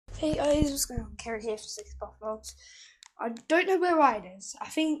Hey guys, what's going on? Kerry here for 6 Buff Vlogs. I don't know where Ryan is. I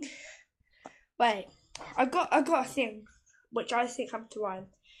think. Wait, I got a thing, which I think happened to Ryan.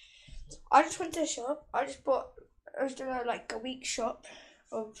 I just went to a shop. I was doing a week shop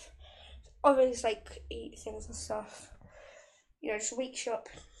of his eat things and stuff. You know, just a week shop.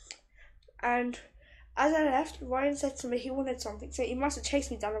 And as I left, Ryan said to me he wanted something, so he must have chased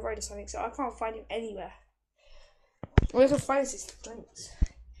me down the road or something. So I can't find him anywhere. All I can find is his drinks.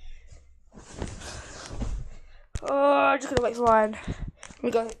 Oh, I'm just gonna wait for Ryan.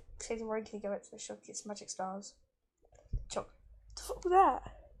 We got say to Ryan, can you go back to the shop and get some magic stars? Chocolate. What the fuck was that?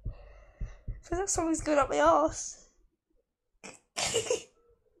 I feel like something's going up my arse. What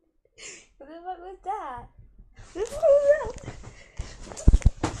the fuck was that? What the fuck was that?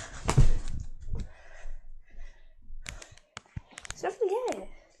 There's nothing there.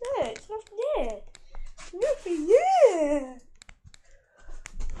 No, it's nothing there. Nothing there.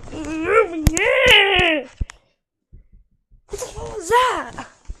 Nothing there. What the fuck was that?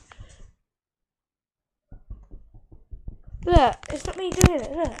 Look, it's not me doing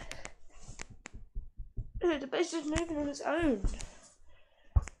it, look. Look, the bed's just moving on its own.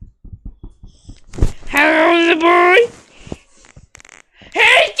 Hello, the boy!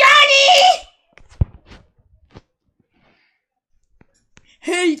 Hey, Johnny!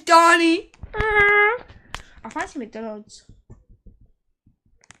 Hey, Donnie! I fancy McDonald's.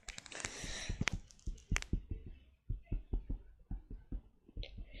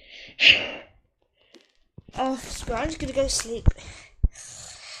 Oh, screw it, I'm just gonna go to sleep.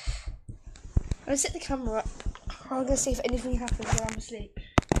 I'm gonna set the camera up. I'm gonna see if anything happens while I'm asleep.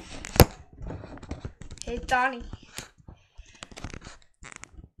 Hey, Donnie.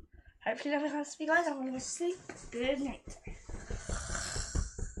 Hopefully nothing happens to me, guys. I'm gonna go to sleep. Good night.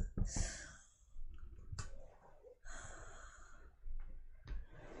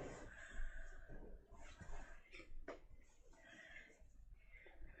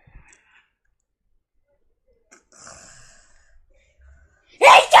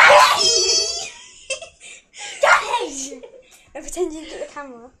 And pretend you get the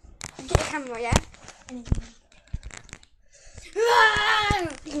camera. Get the camera, yeah?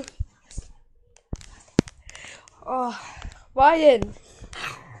 Oh, Ryan.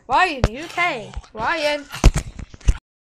 Ryan, are you okay? Ryan.